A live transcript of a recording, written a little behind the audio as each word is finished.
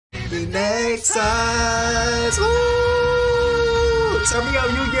Nexus. Ooh, turn me up,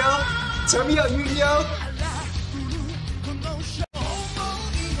 Yu-Gi-Oh. Turn me up, Yu-Gi-Oh.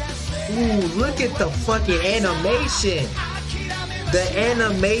 Ooh, look at the fucking animation. The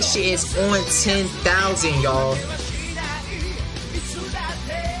animation is on 10,000, y'all.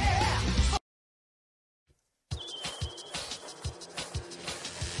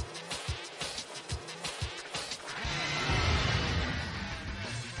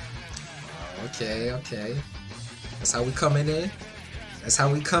 Okay, okay. That's how we coming in. That's how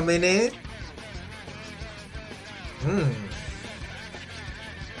we coming in.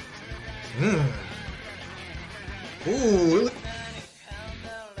 Ooh.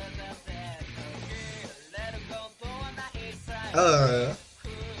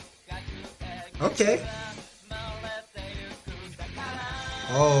 Okay.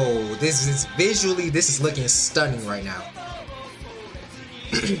 Oh, this is visually, this is looking stunning right now.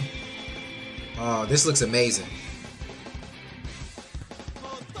 Oh, this looks amazing.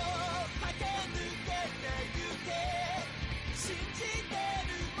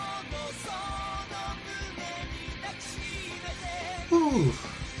 Ooh.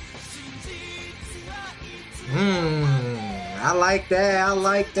 I like that. I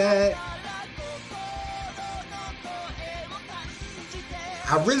like that.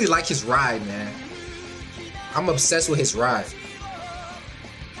 I really like his ride, man. I'm obsessed with his ride.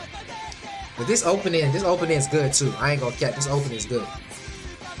 But this opening is good too. I ain't gonna cap. This opening is good.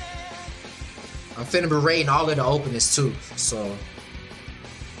 I'm finna be rating all of the openings too. So.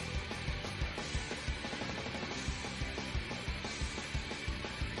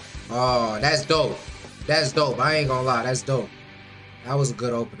 Oh, that's dope. That's dope. I ain't gonna lie. That's dope. That was a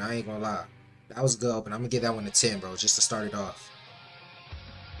good opening. I ain't gonna lie. That was a good opening. I'm gonna give that one a 10, bro, just to start it off.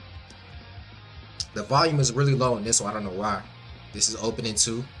 The volume is really low in this one. I don't know why. This is opening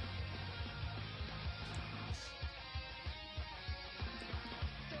 2.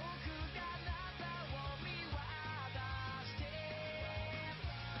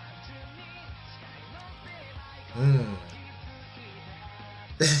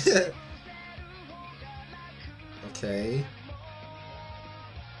 Okay.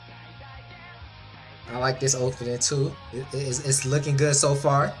 I like this opening too. It's looking good so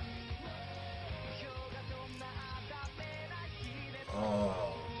far. Oh.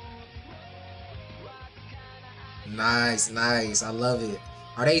 Nice, nice. I love it.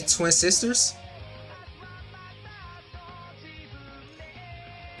 Are they twin sisters?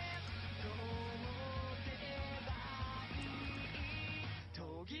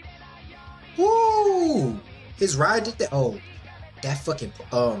 Woo! His ride did that. Oh, that fucking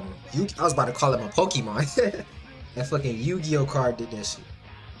I was about to call him a Pokemon. That fucking Yu-Gi-Oh card did that shit.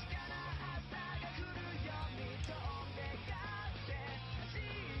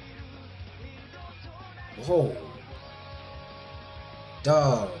 Whoa.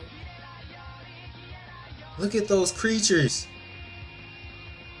 Dog. Look at those creatures.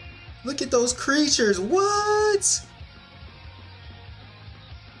 Look at those creatures. What?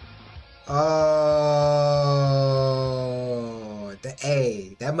 Oh,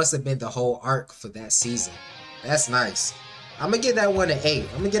 that must have been the whole arc for that season. That's nice. I'm gonna give that one an 8.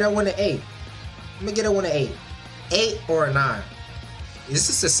 I'm gonna give that one an 8. I'm gonna give that one an 8. 8 or a 9. Is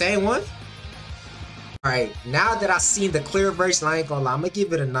this the same one? Alright, now that I've seen the clear version, I ain't gonna lie, I'm gonna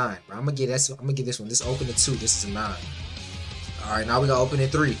give it a 9, bro. I'm gonna give this one. This open at 2, this is a 9. Alright, now we gonna open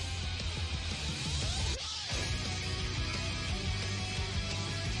at 3.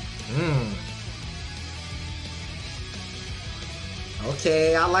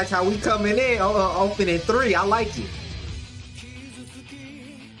 Okay, I like how we coming in. Opening 3, I like it.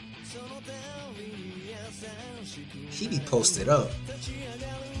 He be posted up.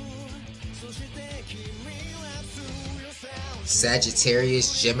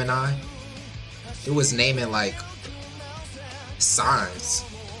 Sagittarius, Gemini. It was naming like signs.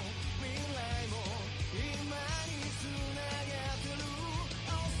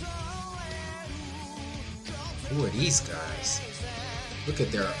 Who are these guys? Look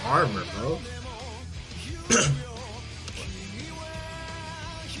at their armor, bro.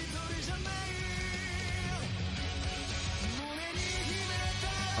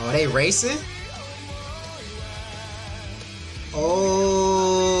 Oh, they racing? Oh.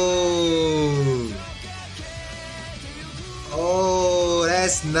 Oh,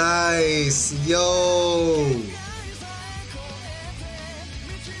 that's nice. Yo.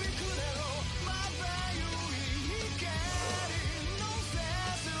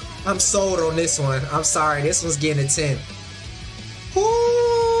 I'm sold on this one. I'm sorry, this one's getting a 10. Ooh,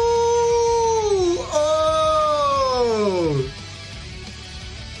 oh.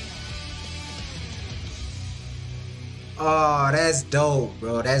 Oh, that's dope,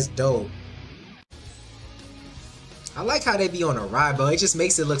 bro. That's dope. I like how they be on a ride, bro. It just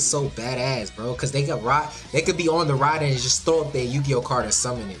makes it look so badass, bro. Cause they could ride, they could be on the ride and just throw up their Yu-Gi-Oh card and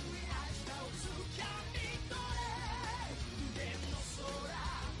summon it.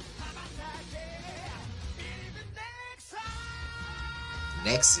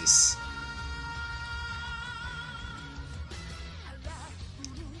 Nexus.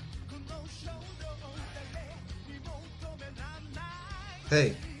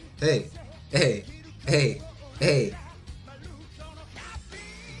 Hey, hey, hey, hey, hey.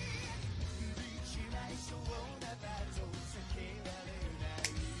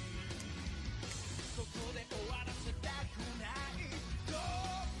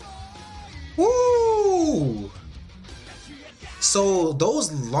 Woo! So those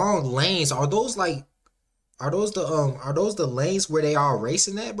long lanes, are those like, are those the lanes where they are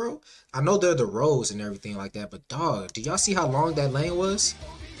racing at, bro? I know they're the roads and everything like that, but dog, do y'all see how long that lane was?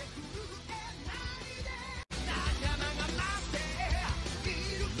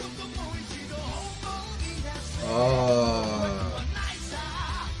 Oh.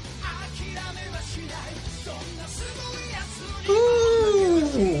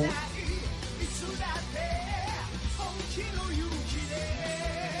 Ooh.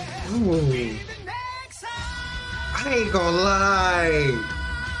 Ooh. I ain't gonna lie.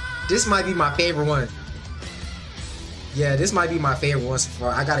 This might be my favorite one. Yeah, this might be my favorite one so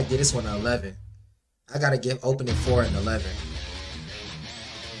far. I gotta get this one to 11. I gotta give opening 4 and 11.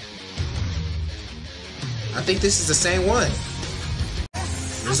 I think this is the same one.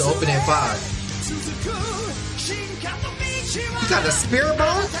 This is opening 5. You got the spirit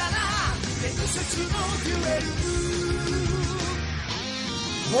ball?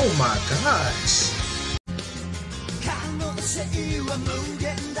 Oh my gosh.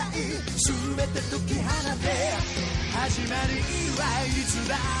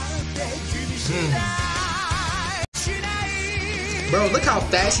 Bro, look how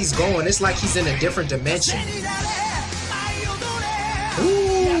fast he's going. It's like he's in a different dimension.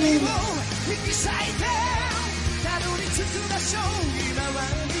 Ooh.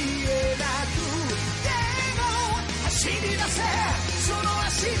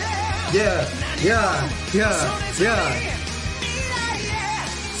 Yeah, yeah, yeah, yeah.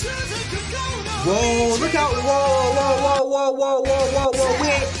 Whoa, look out. Whoa, whoa, whoa, whoa, whoa, whoa,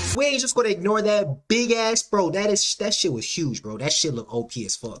 whoa. We ain't just gonna ignore that big ass, bro. That shit was huge, bro. That shit look OP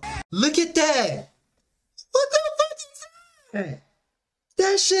as fuck. Look at that. What the fuck is that?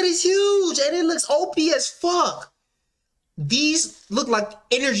 That shit is huge and it looks OP as fuck. These look like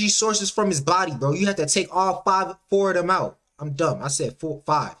energy sources from his body, bro. You have to take all 4 of them out. I'm dumb. I said 4,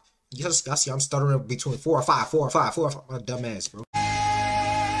 5. You see, I'm stuttering between 4 or 5, 4 or 5, 4 or 5. I'm a dumb ass, bro.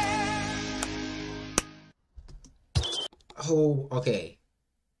 Oh, okay.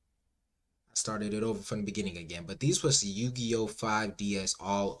 I started it over from the beginning again. But these was the Yu-Gi-Oh! 5DS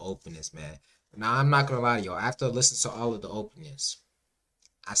all openings, man. Now, I'm not gonna lie to y'all. After listening to all of the openings,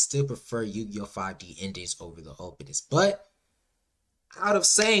 I still prefer Yu-Gi-Oh! 5D endings over the openings. But out of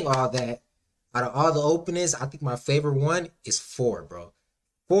saying all that, out of all the openings, I think my favorite one is 4, bro.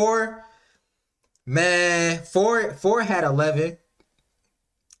 4, man, 4 had 11.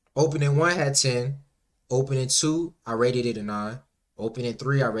 Opening 1 had 10. Opening 2, I rated it a 9. Opening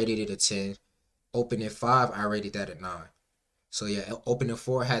 3, I rated it a 10. Opening 5, I rated that a 9. So yeah, opening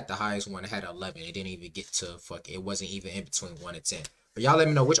 4 had the highest one. It had 11. It didn't even get to it wasn't even in between 1 and 10. But y'all let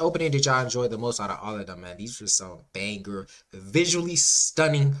me know, which opening did y'all enjoy the most out of all of them, man? These were some banger, visually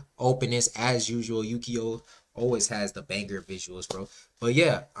stunning openings as usual. Yu-Gi-Oh! Always has the banger visuals, bro. But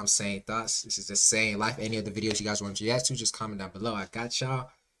yeah, I'm saying thoughts. This is the SaneLife. Any of the videos you guys want to react to, just comment down below. I got y'all.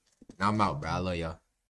 And I'm out, bro. I love y'all.